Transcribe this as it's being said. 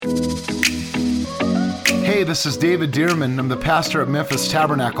Hey, this is David Dearman. I'm the pastor at Memphis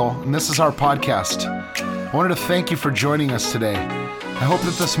Tabernacle, and this is our podcast. I wanted to thank you for joining us today. I hope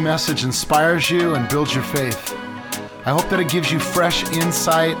that this message inspires you and builds your faith. I hope that it gives you fresh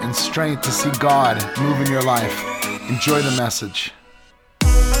insight and strength to see God move in your life. Enjoy the message.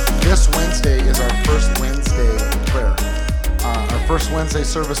 This Wednesday is our first Wednesday in prayer. Our first Wednesday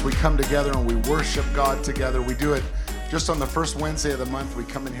service, we come together and we worship God together. We do it just on the first Wednesday of the month. We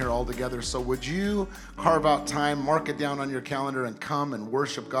come in here all together. So would you carve out time, mark it down on your calendar, and come and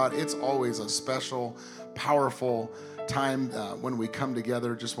worship God? It's always a special, powerful time when we come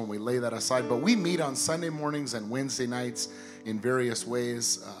together, just when we lay that aside. But we meet on Sunday mornings and Wednesday nights in various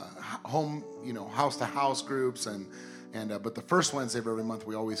ways, home, house to house groups, but the first Wednesday of every month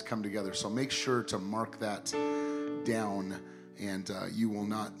we always come together. So make sure to mark that down, and you will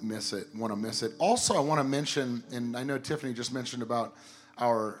not want to miss it. Also, I want to mention, and I know Tiffany just mentioned about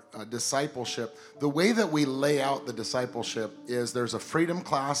our discipleship. The way that we lay out the discipleship is there's a freedom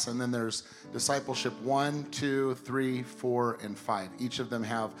class, and then there's discipleship 1, 2, 3, 4, and 5. Each of them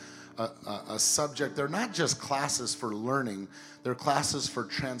have a subject. They're not just classes for learning, they're classes for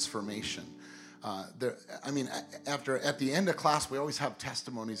transformation. At the end of class, we always have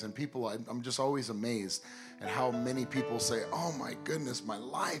testimonies, and I'm just always amazed at how many people say, oh my goodness, my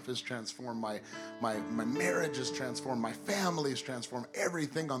life is transformed, my marriage is transformed, my family is transformed,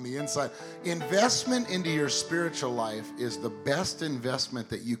 everything on the inside. Investment into your spiritual life is the best investment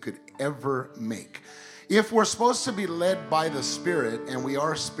that you could ever make. If we're supposed to be led by the Spirit, and we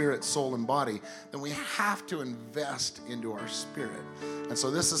are spirit, soul, and body, then we have to invest into our spirit. And so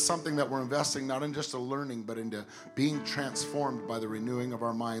this is something that we're investing not in just a learning, but into being transformed by the renewing of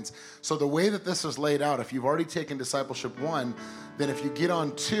our minds. So the way that this is laid out, if you've already taken discipleship 1, then if you get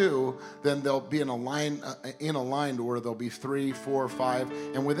on 2, then they'll be in a line where there'll be 3, 4, 5,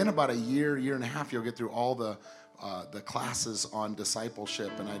 and within about a year and a half, you'll get through all the classes on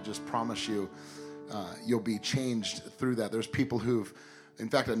discipleship. And I just promise you, you'll be changed through that. There's people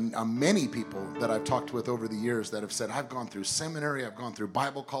many people that I've talked with over the years that have said, I've gone through seminary, I've gone through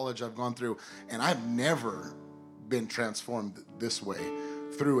Bible college, and I've never been transformed this way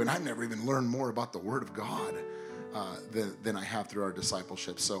through, and I've never even learned more about the Word of God than I have through our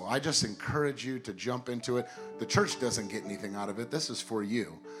discipleship. So I just encourage you to jump into it. The church doesn't get anything out of it. This is for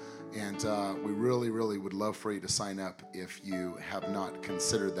you. And we really, really would love for you to sign up if you have not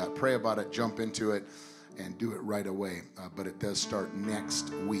considered that. Pray about it, jump into it, and do it right away. But it does start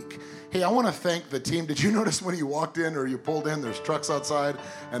next week. Hey, I want to thank the team. Did you notice when you walked in or you pulled in, there's trucks outside,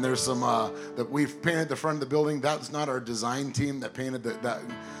 and there's some that we've painted the front of the building? That's not our design team that painted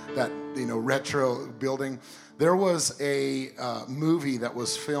that retro building. There was a movie that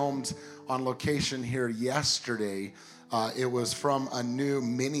was filmed on location here yesterday. It was from a new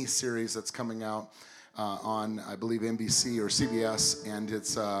mini-series that's coming out on, I believe, NBC or CBS, and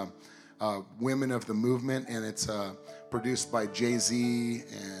it's Women of the Movement, and it's produced by Jay-Z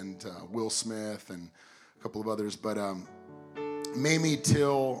and Will Smith and a couple of others. But Mamie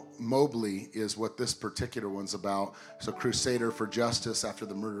Till Mobley is what this particular one's about. It's a crusader for justice after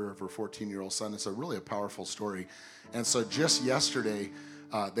the murder of her 14-year-old son. It's really a powerful story. And so just yesterday,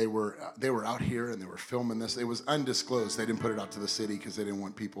 they were out here and they were filming this. It was undisclosed. They didn't put it out to the city because they didn't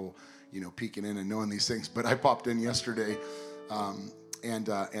want people, peeking in and knowing these things. But I popped in yesterday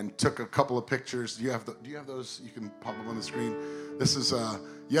and took a couple of pictures. Do you have those? You can pop them on the screen. This is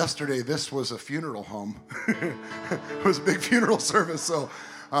yesterday. This was a funeral home. It was a big funeral service. So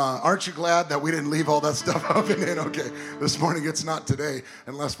aren't you glad that we didn't leave all that stuff up and in? Okay, this morning it's not today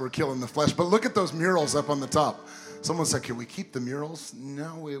unless we're killing the flesh. But look at those murals up on the top. Someone said, can we keep the murals?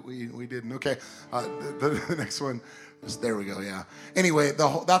 No, we didn't. Okay, the next one, there we go, yeah. Anyway,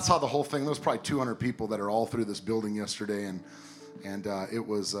 that's how the whole thing, there was probably 200 people that are all through this building yesterday, and it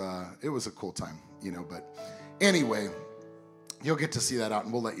was a cool time, but anyway, you'll get to see that out,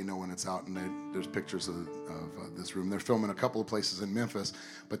 and we'll let you know when it's out, and there's pictures of this room. They're filming a couple of places in Memphis,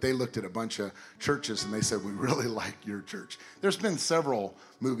 but they looked at a bunch of churches, and they said, we really like your church. There's been several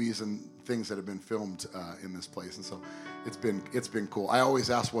movies and things that have been filmed in this place, and so it's been cool. I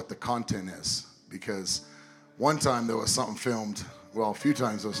always ask what the content is, because one time there was something filmed, a few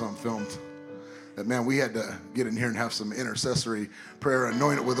times there was something filmed, that, man, we had to get in here and have some intercessory prayer,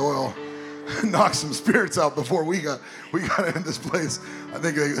 anoint it with oil, knock some spirits out before we got in this place. I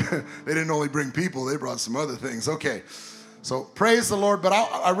think they didn't only bring people, they brought some other things. Okay, so praise the Lord. But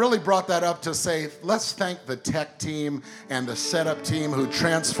I really brought that up to say, let's thank the tech team and the setup team who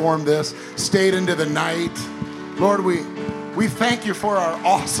transformed this, stayed into the night. Lord, we thank you for our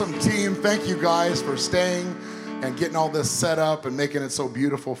awesome team. Thank you guys for staying and getting all this set up and making it so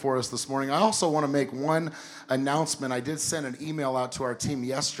beautiful for us this morning. I also want to make one announcement. I did send an email out to our team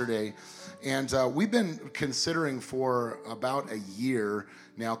yesterday, and we've been considering for about a year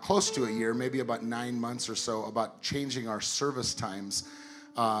now, close to a year, maybe about 9 months or so, about changing our service times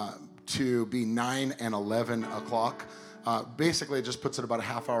to be 9 and 11 o'clock. Basically, it just puts it about a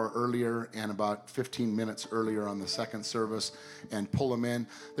half hour earlier and about 15 minutes earlier on the second service and pull them in.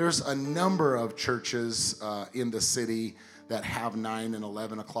 There's a number of churches in the city that have 9 and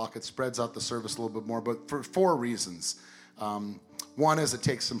 11 o'clock. It spreads out the service a little bit more, but for 4 reasons. One is it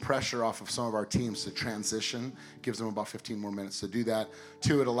takes some pressure off of some of our teams to transition, gives them about 15 more minutes to do that.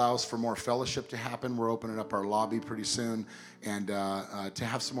 2, it allows for more fellowship to happen. We're opening up our lobby pretty soon, and to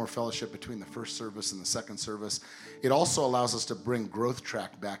have some more fellowship between the first service and the second service. It also allows us to bring Growth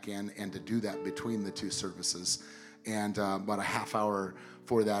Track back in and to do that between the 2 services, and about a half hour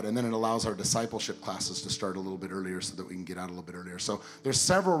for that. And then it allows our discipleship classes to start a little bit earlier so that we can get out a little bit earlier. So there's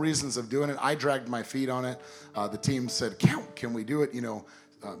several reasons of doing it. I dragged my feet on it. The team said, can we do it,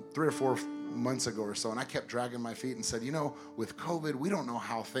 3 or 4 months ago or so? And I kept dragging my feet and said, with COVID, we don't know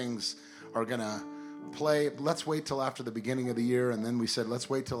how things are going to play. Let's wait till after the beginning of the year. And then we said, let's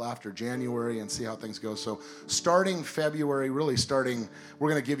wait till after January and see how things go. So starting February, we're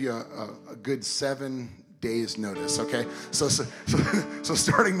going to give you a good 7 days notice, okay? So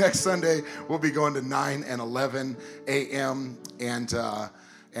starting next Sunday, we'll be going to 9 and 11 a.m. and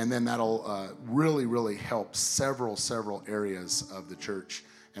then that'll really, really help several areas of the church.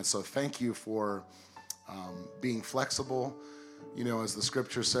 And so thank you for being flexible. As the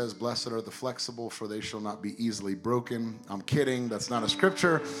scripture says, blessed are the flexible, for they shall not be easily broken. I'm kidding. That's not a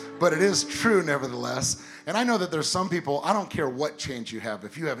scripture, but it is true nevertheless. And I know that there's some people, I don't care what change you have.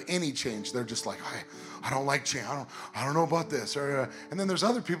 If you have any change, they're just like, I don't like change. I don't know about this. And then there's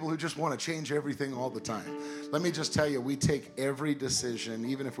other people who just want to change everything all the time. Let me just tell you, we take every decision,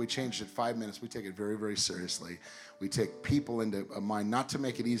 even if we changed it 5 minutes, we take it very, very seriously. We take people into mind, not to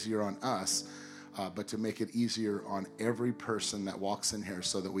make it easier on us, but to make it easier on every person that walks in here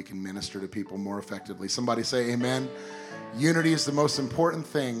so that we can minister to people more effectively. Somebody say amen. Unity is the most important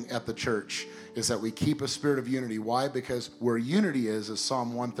thing at the church, is that we keep a spirit of unity. Why? Because where unity is, as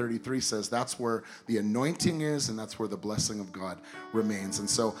Psalm 133 says, that's where the anointing is, and that's where the blessing of God remains. And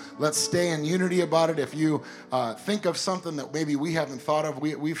so let's stay in unity about it. If you think of something that maybe we haven't thought of,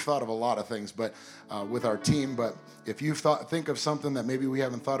 we've thought of a lot of things, but with our team, but if you think of something that maybe we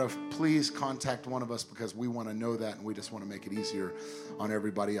haven't thought of, please contact one of us, because we want to know that, and we just want to make it easier on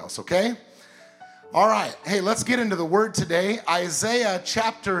everybody else, okay? All right. Hey, let's get into the word today. Isaiah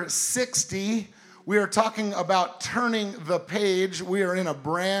chapter 60. We are talking about turning the page. We are in a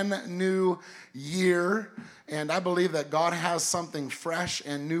brand new year, and I believe that God has something fresh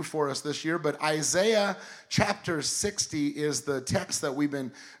and new for us this year. But Isaiah chapter 60 is the text that we've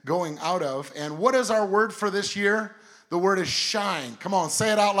been going out of. And what is our word for this year? The word is shine. Come on,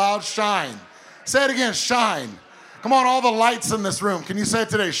 say it out loud, shine. Say it again, shine. Come on, all the lights in this room. Can you say it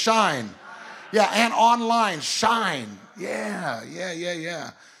today, shine? Yeah, and online, shine.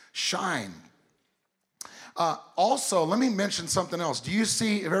 Yeah. Shine. Also, let me mention something else. Do you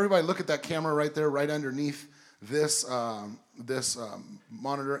see, if everybody look at that camera right there, right underneath this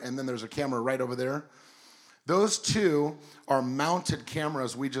monitor, and then there's a camera right over there? Those 2 are mounted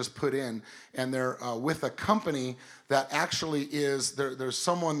cameras we just put in, and they're with a company that actually is, there's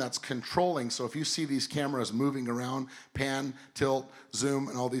someone that's controlling. So if you see these cameras moving around, pan, tilt, zoom,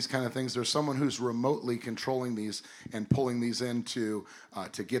 and all these kind of things, there's someone who's remotely controlling these and pulling these in to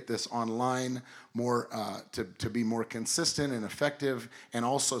get this online more, to be more consistent and effective, and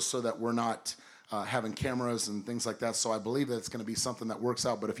also so that we're not having cameras and things like that. So I believe that it's going to be something that works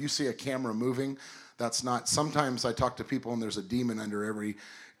out. But if you see a camera moving, that's not, sometimes I talk to people and there's a demon under every,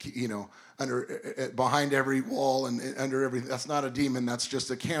 behind every wall and under every, that's not a demon, that's just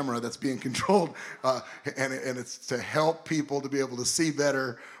a camera that's being controlled. And it's to help people to be able to see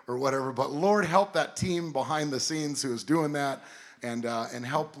better or whatever. But Lord, help that team behind the scenes who is doing that, and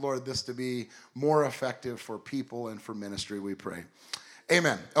help, Lord, this to be more effective for people and for ministry, we pray.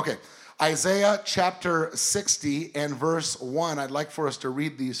 Amen. Okay. Isaiah chapter 60 and verse 1. I'd like for us to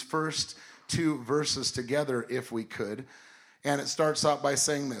read these first 2 verses together if we could. And it starts out by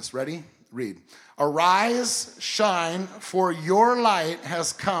saying this. Ready? Read. Arise, shine, for your light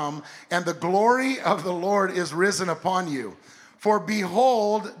has come, and the glory of the Lord is risen upon you. For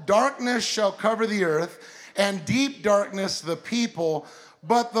behold, darkness shall cover the earth, and deep darkness the people,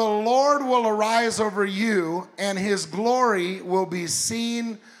 but the Lord will arise over you, and his glory will be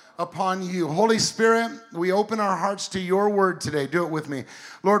seen upon you. Holy Spirit, we open our hearts to your word today. Do it with me.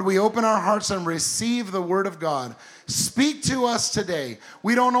 Lord, we open our hearts and receive the word of God. Speak to us today.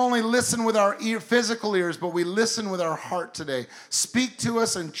 We don't only listen with our physical ears, but we listen with our heart today. Speak to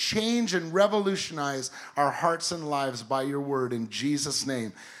us and change and revolutionize our hearts and lives by your word in Jesus'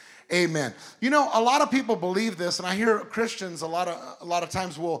 name. Amen. You know, a lot of people believe this, and I hear Christians a lot of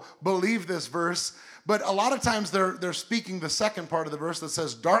times will believe this verse, but a lot of times they're speaking the second part of the verse that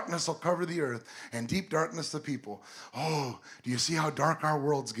says, darkness will cover the earth and deep darkness the people. Oh, do you see how dark our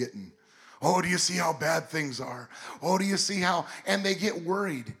world's getting? Oh, do you see how bad things are? Oh, do you see how? And they get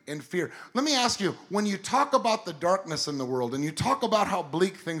worried and fear. Let me ask you, when you talk about the darkness in the world and you talk about how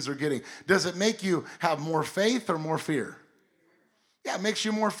bleak things are getting, does it make you have more faith or more fear? Yeah, it makes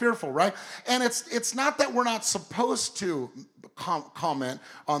you more fearful, right? And it's not that we're not supposed to comment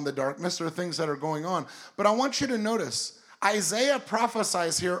on the darkness or things that are going on, but I want you to notice, Isaiah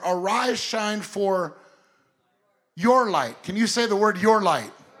prophesies here, arise, shine for your light. Can you say the word your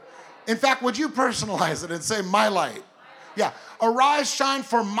light? In fact, would you personalize it and say my light? Yeah, arise, shine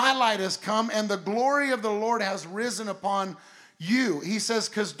for my light has come and the glory of the Lord has risen upon you. He says,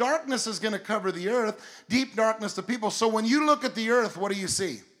 because darkness is going to cover the earth, deep darkness the people. So when you look at the earth, what do you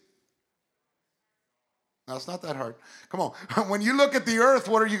see? Now, it's not that hard. Come on. When you look at the earth,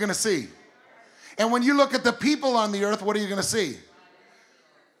 what are you going to see? And when you look at the people on the earth, what are you going to see?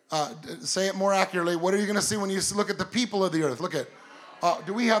 Say it more accurately. What are you going to see when you look at the people of the earth? Look at,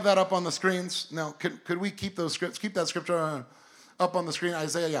 do we have that up on the screens? No. Could we keep those scripts? Keep that scripture up on the screen,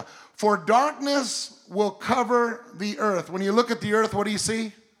 Isaiah, yeah. For darkness will cover the earth. When you look at the earth, what do you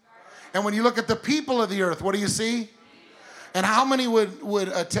see? And when you look at the people of the earth, what do you see? And how many would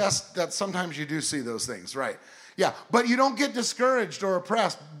attest that sometimes you do see those things, right? Yeah, but you don't get discouraged or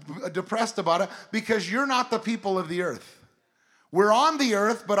depressed about it because you're not the people of the earth. We're on the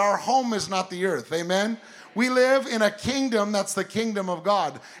earth, but our home is not the earth, amen? We live in a kingdom that's the kingdom of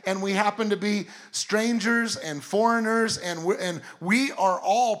God, and we happen to be strangers and foreigners, and we are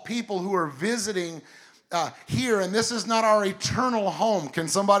all people who are visiting here, and this is not our eternal home. Can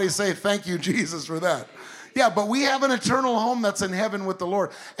somebody say thank you, Jesus, for that? Yeah, but we have an eternal home that's in heaven with the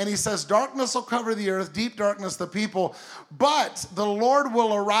Lord. And he says, darkness will cover the earth, deep darkness the people, but the Lord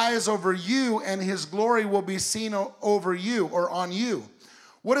will arise over you, and his glory will be seen over you or on you.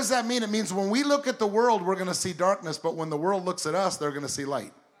 What does that mean? It means when we look at the world, we're going to see darkness, but when the world looks at us, they're going to see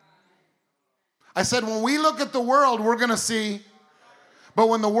light. I said, when we look at the world, we're going to see, but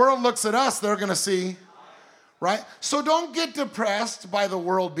when the world looks at us, they're going to see, right? So don't get depressed by the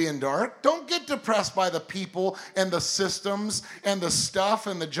world being dark. Don't get depressed by the people and the systems and the stuff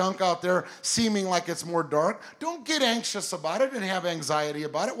and the junk out there seeming like it's more dark. Don't get anxious about it and have anxiety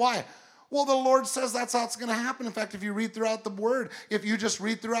about it. Why? Well, the Lord says that's how it's going to happen. In fact, if you read throughout the word, if you just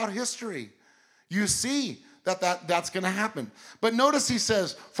read throughout history, you see that's going to happen. But notice he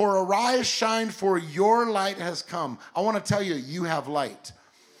says, for arise, shine, for your light has come. I want to tell you, you have light.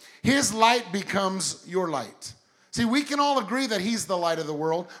 His light becomes your light. See, we can all agree that he's the light of the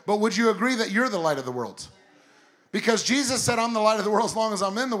world, but would you agree that you're the light of the world? Because Jesus said, I'm the light of the world as long as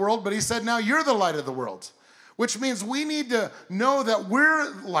I'm in the world, but he said, now you're the light of the world, which means we need to know that we're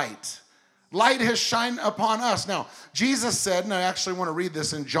light. Light has shined upon us. Now, Jesus said, and I actually want to read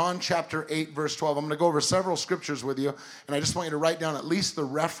this in John chapter 8, verse 12. I'm going to go over several scriptures with you, and I just want you to write down at least the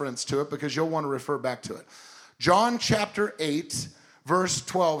reference to it because you'll want to refer back to it. John chapter 8, verse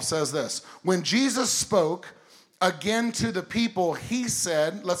 12 says this. When Jesus spoke again to the people, he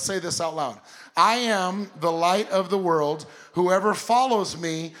said, let's say this out loud, I am the light of the world. Whoever follows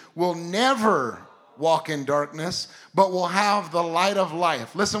me will never walk in darkness, but will have the light of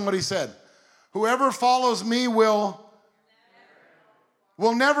life. Listen what he said. Whoever follows me will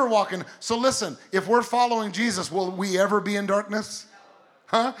never walk in. So listen, if we're following Jesus, will we ever be in darkness?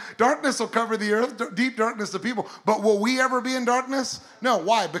 Huh? Darkness will cover the earth, deep darkness the people. But will we ever be in darkness? No.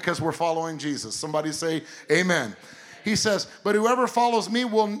 Why? Because we're following Jesus. Somebody say amen. He says, but whoever follows me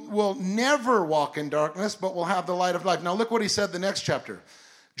will never walk in darkness, but will have the light of life. Now look what he said the next chapter.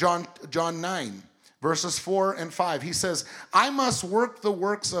 John 9. Verses 4 and 5, he says, I must work the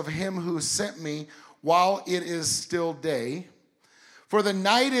works of him who sent me while it is still day. For the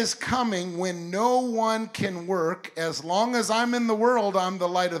night is coming when no one can work. As long as I'm in the world, I'm the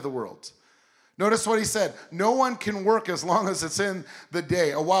light of the world. Notice what he said. No one can work as long as it's in the day.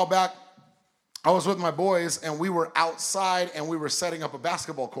 A while back, I was with my boys, and we were outside, and we were setting up a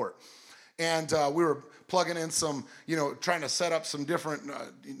basketball court. And we were plugging in some, trying to set up some different,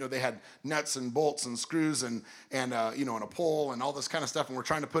 they had nuts and bolts and screws and and a pole and all this kind of stuff. And we're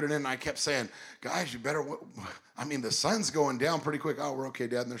trying to put it in. And I kept saying, guys, you better, the sun's going down pretty quick. Oh, we're okay,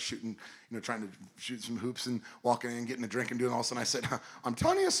 Dad. And they're shooting, trying to shoot some hoops and walking in, getting a drink and doing all this. And I said, I'm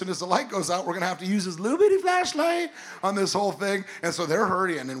telling you, as soon as the light goes out, we're going to have to use this little bitty flashlight on this whole thing. And so they're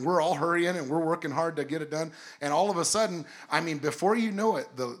hurrying and we're all hurrying and we're working hard to get it done. And all of a sudden, before you know it,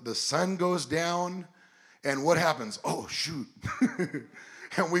 the sun goes down and what happens? Oh, shoot.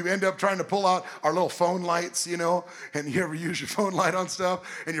 And we end up trying to pull out our little phone lights, and you ever use your phone light on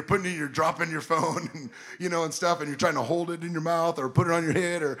stuff, and you're dropping your phone, and, and stuff, and you're trying to hold it in your mouth or put it on your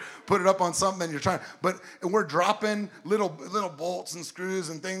head or put it up on something, and we're dropping little bolts and screws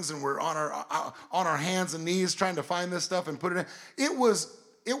and things, and we're on our hands and knees trying to find this stuff and put it in.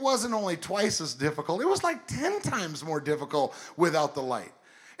 It wasn't only twice as difficult. It was like 10 times more difficult without the light.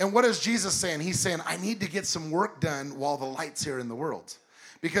 And what is Jesus saying? He's saying, I need to get some work done while the light's here in the world.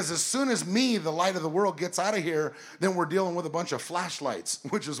 Because as soon as the light of the world, gets out of here, then we're dealing with a bunch of flashlights,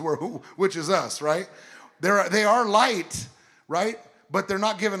 which is us, right? They are light, right? But they're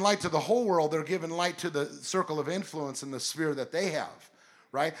not giving light to the whole world. They're giving light to the circle of influence and the sphere that they have,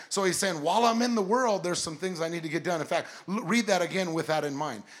 right? So he's saying, while I'm in the world, there's some things I need to get done. In fact, read that again with that in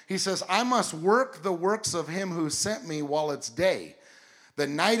mind. He says, I must work the works of him who sent me while it's day. The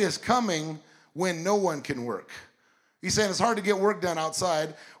night is coming when no one can work. He's saying it's hard to get work done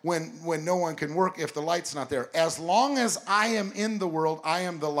outside when no one can work if the light's not there. As long as I am in the world, I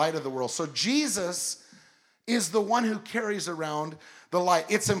am the light of the world. So Jesus is the one who carries around the light.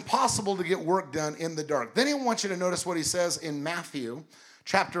 It's impossible to get work done in the dark. Then I want you to notice what he says in Matthew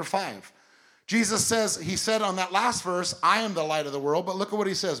chapter 5. Jesus says, he said on that last verse, I am the light of the world. But look at what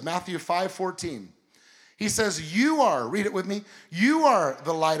he says, Matthew 5:14. He says, read it with me, you are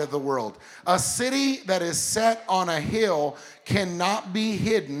the light of the world. A city that is set on a hill cannot be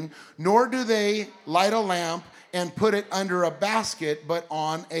hidden, nor do they light a lamp and put it under a basket, but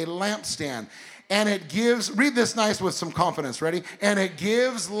on a lampstand. And it gives, read this nice with some confidence, ready? And it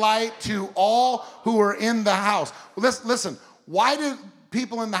gives light to all who are in the house. Listen, why do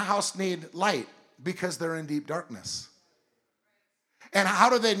people in the house need light? Because they're in deep darkness. And how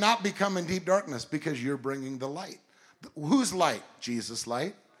do they not become in deep darkness? Because you're bringing the light. Whose light? Jesus'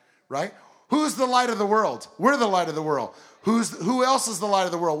 light, right? Who's the light of the world? We're the light of the world. Who else is the light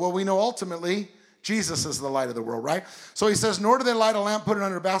of the world? Well, we know ultimately Jesus is the light of the world, right? So he says, nor do they light a lamp, put it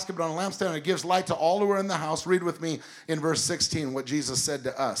under a basket, but on a lampstand, and it gives light to all who are in the house. Read with me in verse 16 what Jesus said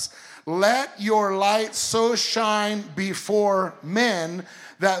to us. Let your light so shine before men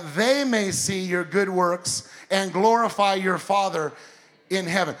that they may see your good works and glorify your Father in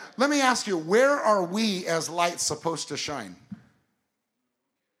heaven. Let me ask you, where are we as lights supposed to shine?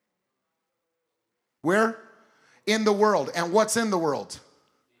 Where? In the world. And what's in the world?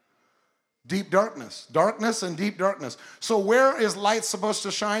 Deep darkness. Darkness and deep darkness. So where is light supposed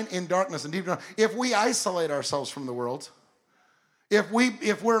to shine? In darkness and deep darkness. If we isolate ourselves from the world, if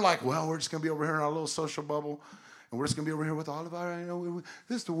we're like, well, we're just going to be over here in our little social bubble, and we're just going to be over here with all of our,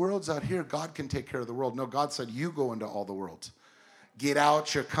 the world's out here. God can take care of the world. No, God said, you go into all the world. Get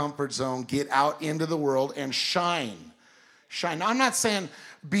out your comfort zone. Get out into the world and shine. Shine. Now, I'm not saying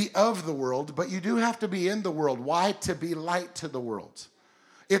be of the world, but you do have to be in the world. Why? To be light to the world.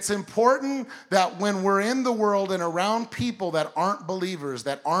 It's important that when we're in the world and around people that aren't believers,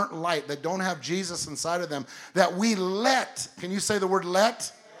 that aren't light, that don't have Jesus inside of them, that we can you say the word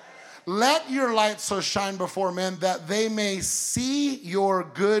let? Let your light so shine before men that they may see your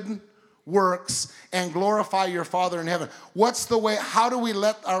good works and glorify your Father in heaven. What's the way? How do we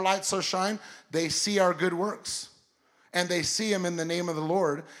let our light so shine? They see our good works. And they see him in the name of the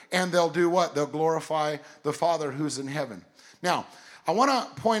Lord. And they'll do what? They'll glorify the Father who's in heaven. Now, I want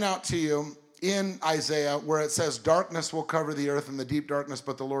to point out to you in Isaiah where it says, darkness will cover the earth and the deep darkness,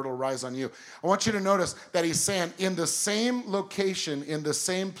 but the Lord will rise on you. I want you to notice that he's saying in the same location, in the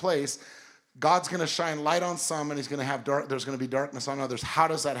same place, God's going to shine light on some, and he's going to have there's going to be darkness on others. How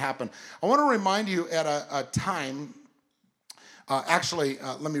does that happen? I want to remind you at a time,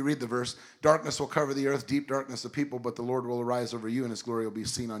 let me read the verse. Darkness will cover the earth, deep darkness the people, but the Lord will arise over you, and his glory will be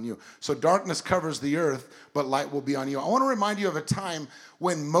seen on you. So darkness covers the earth, but light will be on you. I want to remind you of a time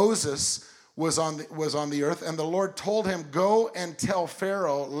when Moses was on the earth, and the Lord told him, go and tell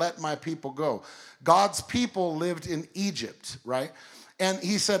Pharaoh, let my people go. God's people lived in Egypt, right? And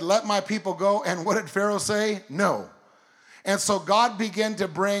he said, let my people go. And what did Pharaoh say? No. And so God began to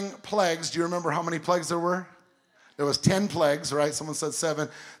bring plagues. Do you remember how many plagues there were? There was 10 plagues, right? Someone said 7.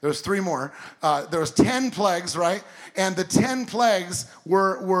 There was 3 more. There was 10 plagues, right? And the 10 plagues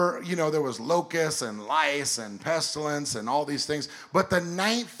were, there was locusts and lice and pestilence and all these things. But the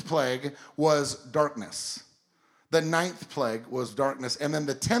 9th plague was darkness. The 9th plague was darkness. And then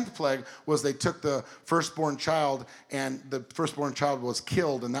the 10th plague was they took the firstborn child, and the firstborn child was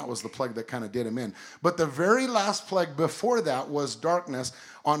killed, and that was the plague that kind of did him in. But the very last plague before that was darkness.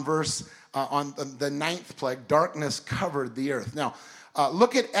 On the 9th plague, darkness covered the earth. Now,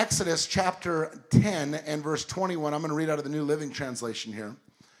 look at Exodus chapter 10 and verse 21. I'm going to read out of the New Living Translation here.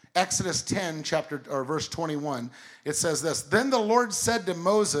 Exodus 10, verse 21. It says this, "Then the Lord said to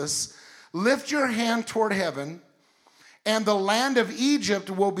Moses, lift your hand toward heaven, and the land of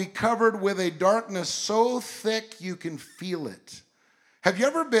Egypt will be covered with a darkness so thick you can feel it." Have you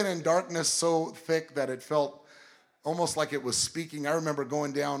ever been in darkness so thick that it felt almost like it was speaking? I remember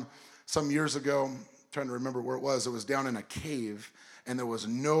going down some years ago, trying to remember where it was. It was down in a cave, and there was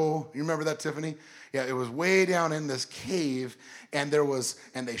you remember that, Tiffany? Yeah, it was way down in this cave, and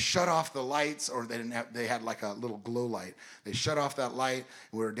they shut off the lights, or they had like a little glow light. They shut off that light.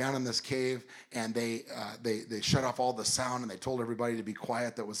 We were down in this cave, and they shut off all the sound, and they told everybody to be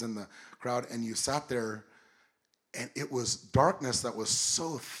quiet that was in the crowd. And you sat there, and it was darkness that was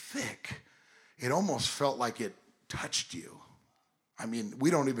so thick, it almost felt like it touched you. I mean, we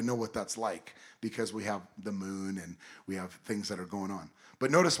don't even know what that's like because we have the moon and we have things that are going on.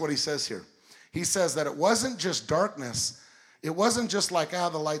 But notice what he says here. He says that it wasn't just darkness. It wasn't just like, the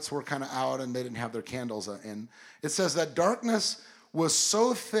lights were kind of out and they didn't have their candles in. It says that darkness was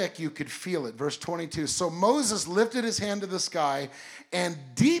so thick you could feel it. Verse 22, "So Moses lifted his hand to the sky, and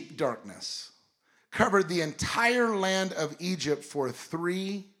deep darkness covered the entire land of Egypt for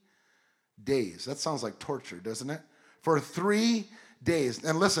 3 days." That sounds like torture, doesn't it? For 3 days.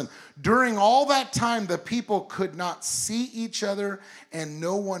 And listen, during all that time, the people could not see each other, and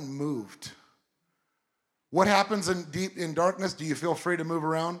no one moved. What happens in darkness? Do you feel free to move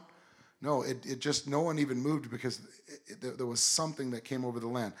around? No, it just, no one even moved because there was something that came over the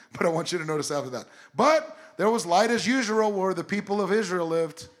land. But I want you to notice after that. But there was light as usual where the people of Israel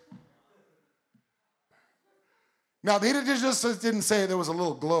lived. Now, they just didn't say there was a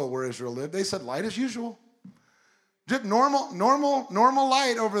little glow where Israel lived. They said light as usual. Just normal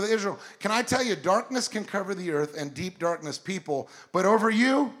light over the Israel. Can I tell you, darkness can cover the earth and deep darkness people, but over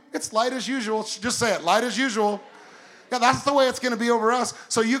you, it's light as usual. Just say it, light as usual. Yeah, that's the way it's going to be over us.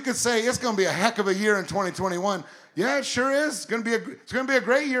 So you could say it's going to be a heck of a year in 2021. Yeah, it sure is. It's going to be a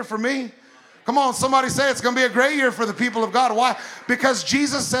great year for me. Come on, somebody say it's going to be a great year for the people of God. Why? Because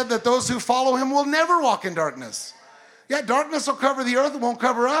Jesus said that those who follow him will never walk in darkness. Yeah, darkness will cover the earth, it won't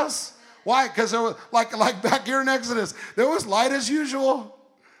cover us. Why? Because there was, like back here in Exodus, there was light as usual.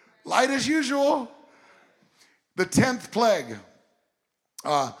 Light as usual. The 10th plague.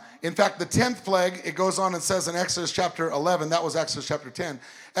 In fact, the 10th plague, it goes on and says in Exodus chapter 11, that was Exodus chapter 10.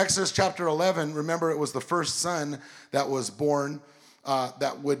 Exodus chapter 11, remember it was the first son that was born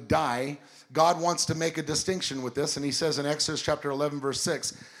that would die. God wants to make a distinction with this, and he says in Exodus chapter 11, verse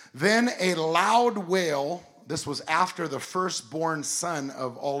 6, "Then a loud wail," this was after the firstborn son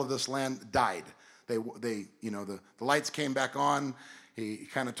of all of this land died. The lights came back on. He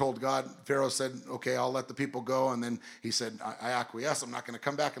kind of told God, Pharaoh said, okay, I'll let the people go. And then he said, I acquiesce. I'm not going to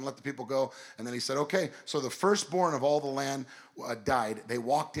come back and let the people go. And then he said, okay. So the firstborn of all the land died. They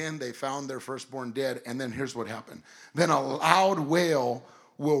walked in. They found their firstborn dead. And then here's what happened. Then a loud wail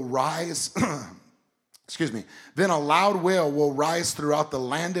will rise. Then a loud wail will rise throughout the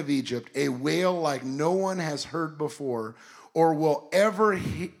land of Egypt, a wail like no one has heard before or will ever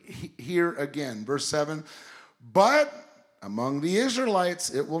hear again. Verse 7, "But among the Israelites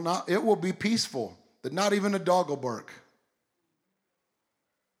it will be peaceful, that not even a dog will bark."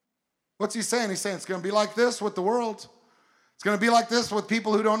 What's he saying? He's saying it's going to be like this with the world. It's going to be like this with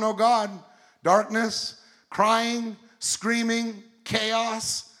people who don't know God. Darkness, crying, screaming,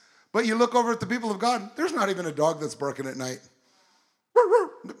 chaos. But you look over at the people of God, there's not even a dog that's barking at night.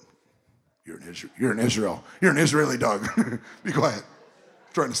 You're in Israel. You're an Israeli dog. Be quiet.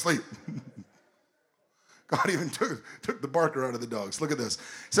 I'm trying to sleep. God even took the barker out of the dogs. Look at this.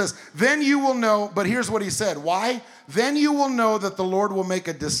 It says, "Then you will know," but here's what he said. Why? "Then you will know that the Lord will make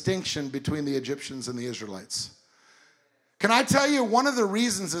a distinction between the Egyptians and the Israelites." Can I tell you, one of the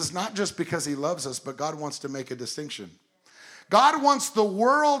reasons is not just because he loves us, but God wants to make a distinction. God wants the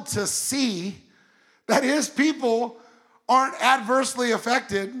world to see that his people aren't adversely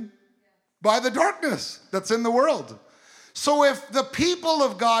affected by the darkness that's in the world. So if the people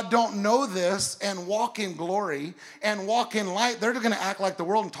of God don't know this and walk in glory and walk in light, they're going to act like the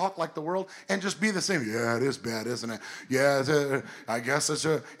world and talk like the world and just be the same. Yeah, it is bad, isn't it? Yeah, I guess it's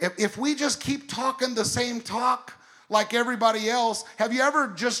a... If we just keep talking the same talk like everybody else, have you ever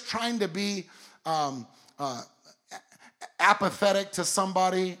just trying to be apathetic to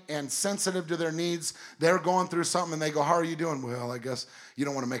somebody and sensitive to their needs? They're going through something and they go, how are you doing? Well, I guess you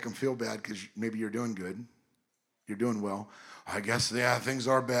don't want to make them feel bad because maybe you're doing good. You're doing well. I guess, yeah, things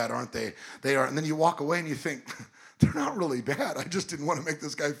are bad, aren't they? They are. And then you walk away and you think, they're not really bad. I just didn't want to make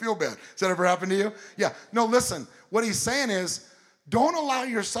this guy feel bad. Has that ever happened to you? Yeah. No, listen. What he's saying is, don't allow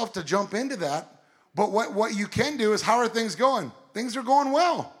yourself to jump into that. But what you can do is, how are things going? Things are going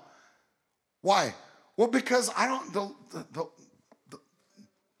well. Why? Well, because the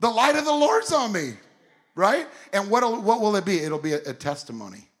light of the Lord's on me, right? And what will it be? It'll be a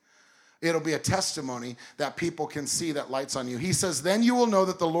testimony. It'll be a testimony that people can see that light's on you. He says, then you will know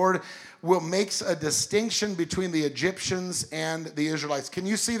that the Lord will make a distinction between the Egyptians and the Israelites. Can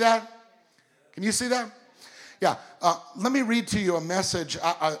you see that? Can you see that? Yeah. Let me read to you a message,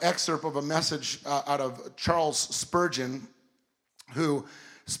 an excerpt of a message out of Charles Spurgeon, who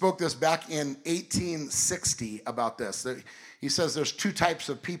spoke this back in 1860 about this. He says there's two types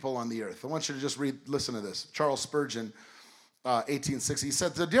of people on the earth. I want you to just listen to this. Charles Spurgeon, 1860. He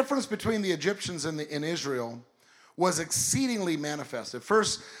said, the difference between the Egyptians and in Israel was exceedingly manifest. At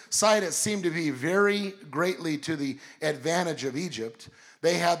first sight, it seemed to be very greatly to the advantage of Egypt.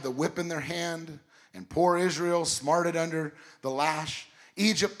 They had the whip in their hand, and poor Israel smarted under the lash.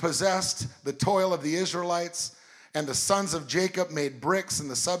 Egypt possessed the toil of the Israelites, and the sons of Jacob made bricks, and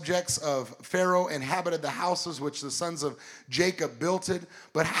the subjects of Pharaoh inhabited the houses which the sons of Jacob builded.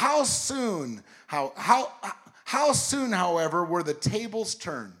 But how soon, however, were the tables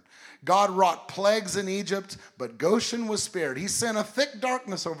turned? God wrought plagues in Egypt, but Goshen was spared. He sent a thick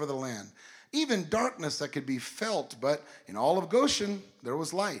darkness over the land, even darkness that could be felt, but in all of Goshen there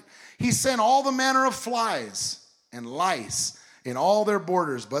was light. He sent all the manner of flies and lice in all their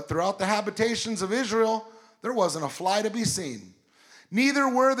borders, but throughout the habitations of Israel there wasn't a fly to be seen. Neither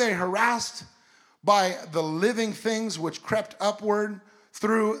were they harassed by the living things which crept upward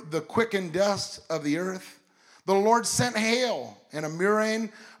through the quickened dust of the earth. The Lord sent hail and a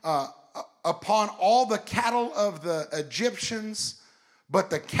murrain upon all the cattle of the Egyptians,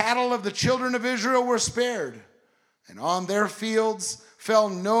 but the cattle of the children of Israel were spared, and on their fields fell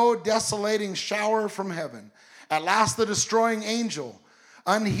no desolating shower from heaven. At last the destroying angel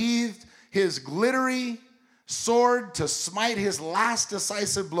unsheathed his glittery sword to smite his last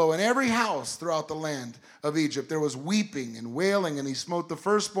decisive blow. In every house throughout the land of Egypt there was weeping and wailing, and he smote the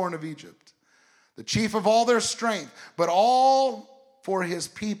firstborn of Egypt, the chief of all their strength, but all for his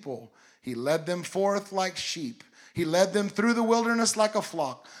people. He led them forth like sheep. He led them through the wilderness like a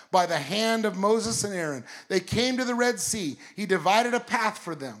flock by the hand of Moses and Aaron. They came to the Red Sea. He divided a path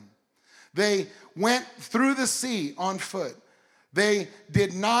for them. They went through the sea on foot. They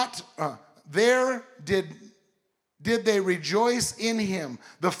did not, did they rejoice in him.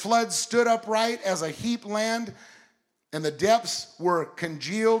 The flood stood upright as a heap land, and the depths were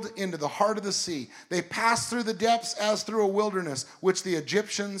congealed into the heart of the sea. They passed through the depths as through a wilderness, which the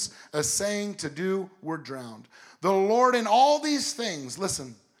Egyptians, essaying to do, were drowned. The Lord in all these things,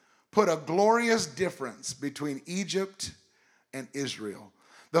 listen, put a glorious difference between Egypt and Israel.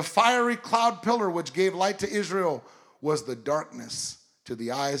 The fiery cloud pillar which gave light to Israel was the darkness to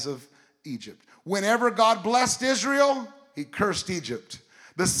the eyes of Egypt. Whenever God blessed Israel, he cursed Egypt.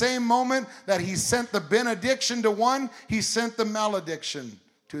 The same moment that he sent the benediction to one, he sent the malediction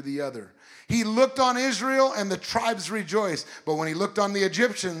to the other. He looked on Israel and the tribes rejoiced. But when he looked on the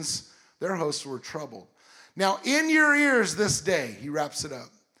Egyptians, their hosts were troubled. Now in your ears this day, he wraps it up,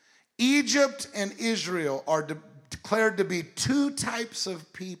 Egypt and Israel are declared to be two types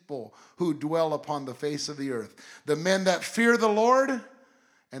of people who dwell upon the face of the earth. The men that fear the Lord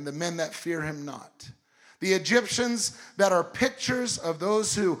and the men that fear him not. The Egyptians that are pictures of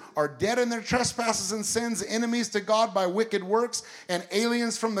those who are dead in their trespasses and sins, enemies to God by wicked works, and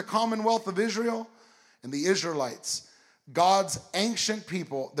aliens from the commonwealth of Israel. And the Israelites, God's ancient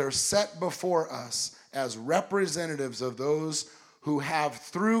people, they're set before us as representatives of those who have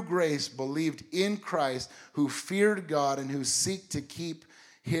through grace believed in Christ, who feared God, and who seek to keep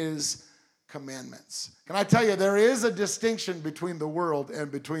his commandments. Can I tell you, there is a distinction between the world and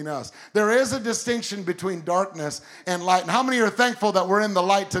between us. There is a distinction between darkness and light. And how many are thankful that we're in the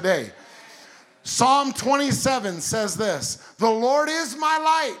light today? Psalm 27 says this, the Lord is my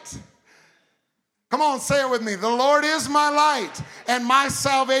light Come on, say it with me. The Lord is my light and my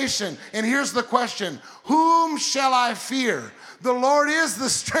salvation. And here's the question. Whom shall I fear? The Lord is the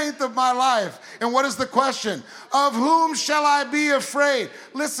strength of my life. And what is the question? Of whom shall I be afraid?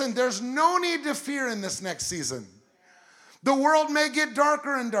 Listen, there's no need to fear in this next season. The world may get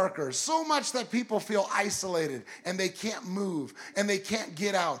darker and darker, so much that people feel isolated and they can't move and they can't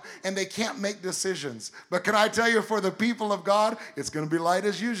get out and they can't make decisions. But can I tell you, for the people of God, it's going to be light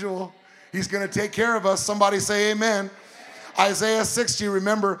as usual. He's going to take care of us. Somebody say amen. Isaiah 60,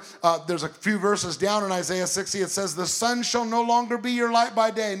 remember, there's a few verses down in Isaiah 60. It says, the sun shall no longer be your light by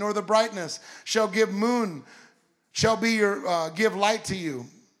day, nor the brightness shall give light to you,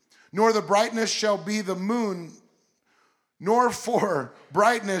 nor the brightness shall be the moon, nor for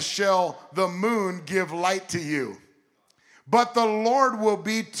brightness shall the moon give light to you. But the Lord will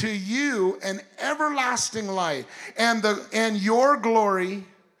be to you an everlasting light, and your glory,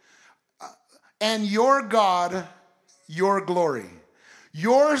 and your God, your glory.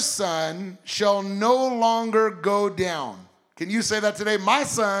 Your sun shall no longer go down. Can you say that today? My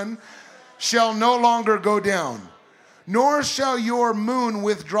sun shall no longer go down, nor shall your moon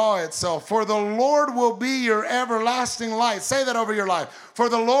withdraw itself. For the Lord will be your everlasting light. Say that over your life. For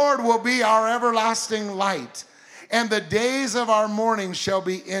the Lord will be our everlasting light, and the days of our mourning shall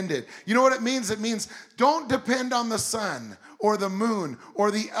be ended. You know what it means? It means don't depend on the sun or the moon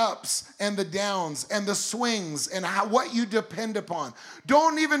or the ups and the downs and the swings and what you depend upon.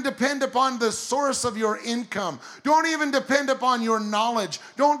 Don't even depend upon the source of your income. Don't even depend upon your knowledge.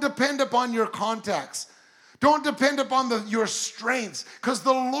 Don't depend upon your contacts. Don't depend upon your strengths, because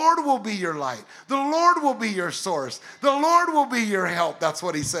the Lord will be your light. The Lord will be your source. The Lord will be your help. That's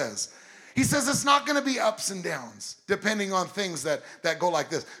what he says. He says it's not going to be ups and downs depending on things that go like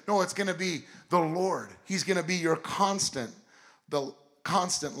this. No, it's going to be the Lord. He's going to be your constant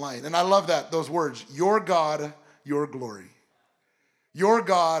light. And I love those words. Your God, your glory. Your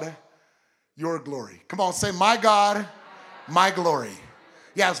God, your glory. Come on, say my God, my glory.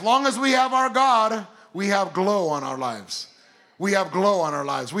 Yeah, as long as we have our God, we have glow on our lives. We have glow on our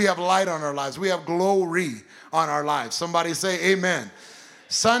lives. We have light on our lives. We have glory on our lives. Somebody say amen.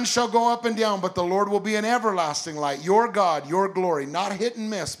 Sun shall go up and down, but the Lord will be an everlasting light. Your God, your glory. Not hit and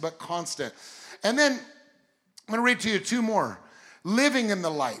miss, but constant. And then I'm going to read to you two more. Living in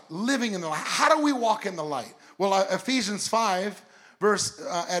the light. Living in the light. How do we walk in the light? Well, Ephesians 5,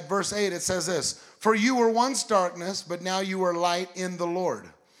 at verse 8, it says this. For you were once darkness, but now you are light in the Lord.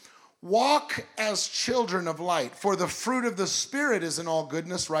 Walk as children of light, for the fruit of the Spirit is in all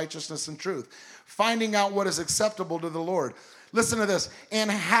goodness, righteousness, and truth, finding out what is acceptable to the Lord. Listen to this. And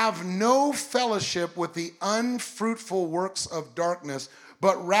have no fellowship with the unfruitful works of darkness,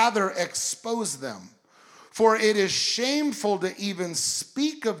 but rather expose them. For it is shameful to even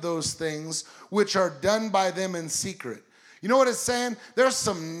speak of those things which are done by them in secret. You know what it's saying? There's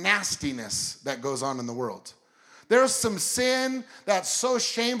some nastiness that goes on in the world. There's some sin that's so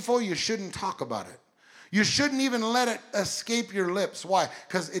shameful you shouldn't talk about it. You shouldn't even let it escape your lips. Why?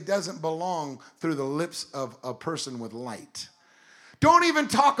 Because it doesn't belong through the lips of a person with light. Don't even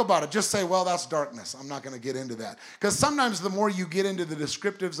talk about it. Just say, well, that's darkness. I'm not going to get into that. Because sometimes the more you get into the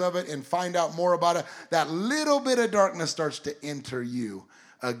descriptives of it and find out more about it, that little bit of darkness starts to enter you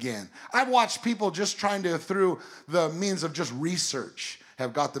again. I've watched people just trying to, through the means of just research,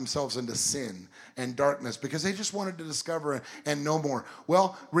 have got themselves into sin and darkness because they just wanted to discover and know more.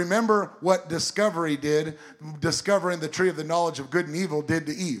 Well, remember what discovery did. Discovering the tree of the knowledge of good and evil did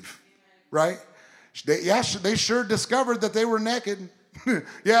to Eve, right? They sure discovered that they were naked.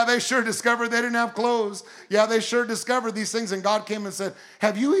 Yeah, they sure discovered they didn't have clothes. Yeah, they sure discovered these things. And God came and said,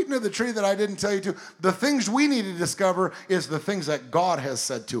 have you eaten of the tree that I didn't tell you to? The things we need to discover is the things that God has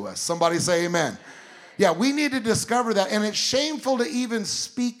said to us. Somebody say amen. Yeah, we need to discover that. And it's shameful to even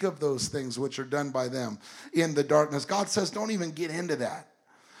speak of those things which are done by them in the darkness. God says, don't even get into that.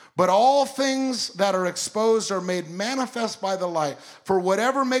 But all things that are exposed are made manifest by the light. For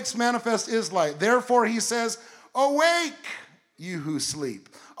whatever makes manifest is light. Therefore, he says, awake, you who sleep.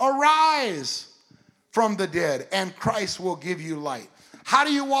 Arise from the dead, and Christ will give you light. How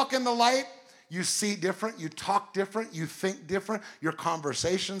do you walk in the light? You see different, you talk different, you think different, your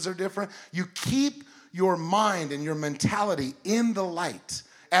conversations are different. You keep your mind and your mentality in the light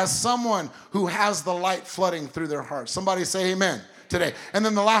as someone who has the light flooding through their heart. Somebody say amen today. And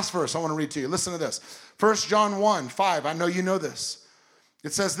then the last verse I want to read to you. Listen to this. 1 John 1:5. I know you know this.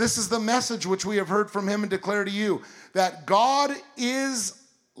 It says, this is the message which we have heard from him and declare to you, that God is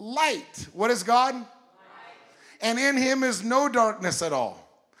light. What is God? Light. And in him is no darkness at all.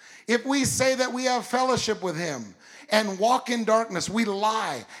 If we say that we have fellowship with him and walk in darkness. We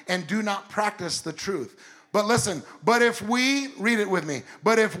lie and do not practice the truth. But listen, but if we, read it with me,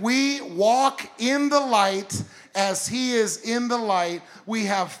 but if we walk in the light as he is in the light, we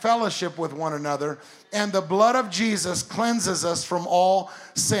have fellowship with one another, and the blood of Jesus cleanses us from all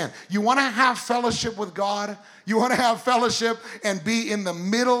sin. You want to have fellowship with God? You want to have fellowship and be in the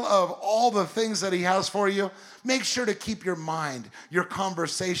middle of all the things that he has for you? Make sure to keep your mind, your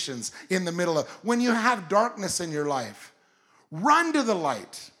conversations in the middle of. When you have darkness in your life, run to the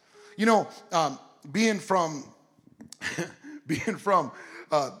light. You know, being from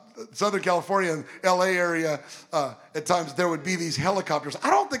Southern California and LA area, at times there would be these helicopters.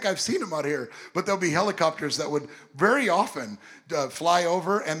 I don't think I've seen them out here, but there'll be helicopters that would very often fly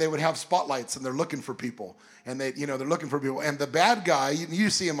over, and they would have spotlights, and they're looking for people. And they're looking for people. And the bad guy, you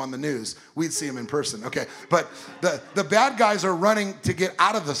see him on the news. We'd see him in person. Okay. But the bad guys are running to get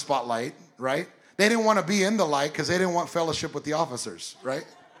out of the spotlight, right? They didn't want to be in the light because they didn't want fellowship with the officers, right?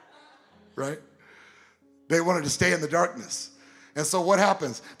 Right? They wanted to stay in the darkness. And so what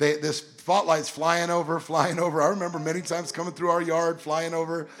happens? This spotlight's flying over. I remember many times coming through our yard, flying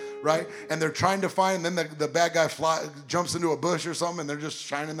over, right? And they're trying to find, and then the bad guy jumps into a bush or something, and they're just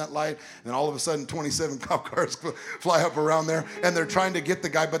shining that light. And all of a sudden, 27 cop cars fly up around there, and they're trying to get the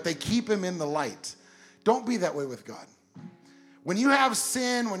guy, but they keep him in the light. Don't be that way with God. When you have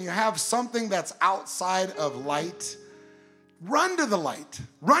sin, when you have something that's outside of light, run to the light.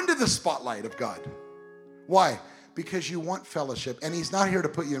 Run to the spotlight of God. Why? Because you want fellowship, and he's not here to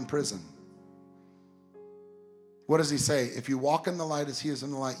put you in prison. What does he say? If you walk in the light as he is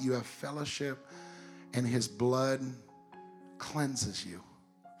in the light, you have fellowship, and his blood cleanses you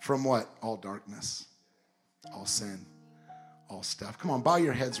from what? All darkness, all sin, all stuff. Come on, bow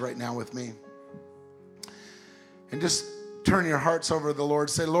your heads right now with me, and just turn your hearts over to the Lord.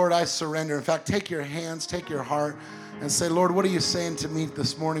 Say, Lord, I surrender. In fact, take your hands, take your heart, and say, Lord, what are you saying to me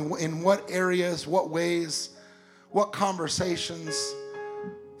this morning? In what areas, what ways, what conversations,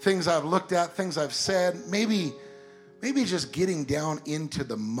 things I've looked at, things I've said, maybe just getting down into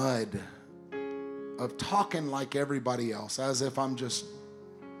the mud of talking like everybody else, as if I'm just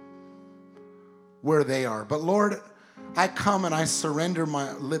where they are. But Lord, I come and I surrender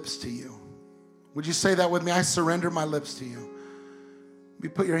my lips to you. Would you say that with me? I surrender my lips to you. You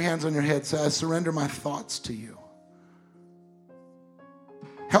put your hands on your head, say, I surrender my thoughts to you.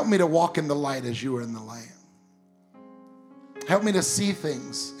 Help me to walk in the light as you are in the light. Help me to see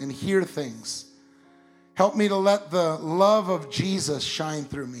things and hear things. Help me to let the love of Jesus shine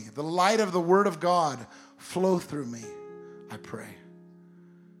through me. The light of the Word of God flow through me, I pray.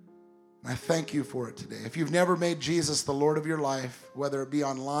 And I thank you for it today. If you've never made Jesus the Lord of your life, whether it be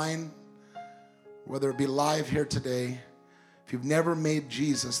online, whether it be live here today, if you've never made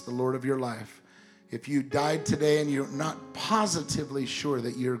Jesus the Lord of your life, if you died today and you're not positively sure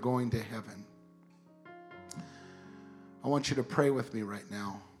that you're going to heaven, I want you to pray with me right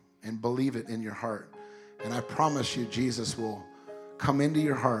now and believe it in your heart. And I promise you, Jesus will come into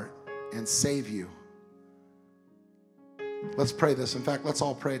your heart and save you. Let's pray this. In fact, let's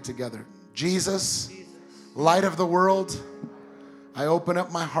all pray it together. Jesus, light of the world, I open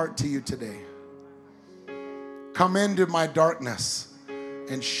up my heart to you today. Come into my darkness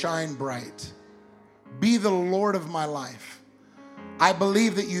and shine bright. Be the Lord of my life. I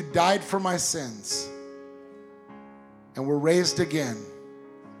believe that you died for my sins and were raised again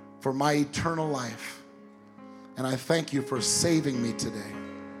for my eternal life. And I thank you for saving me today,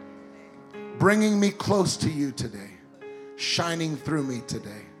 bringing me close to you today, shining through me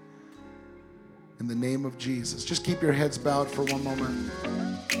today. In the name of Jesus. Just keep your heads bowed for one moment.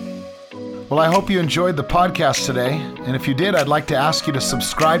 Well, I hope you enjoyed the podcast today. And if you did, I'd like to ask you to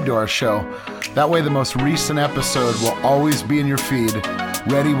subscribe to our show. That way the most recent episode will always be in your feed,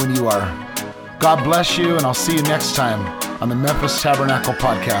 ready when you are. God bless you, and I'll see you next time on the Memphis Tabernacle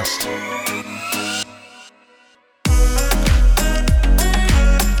Podcast.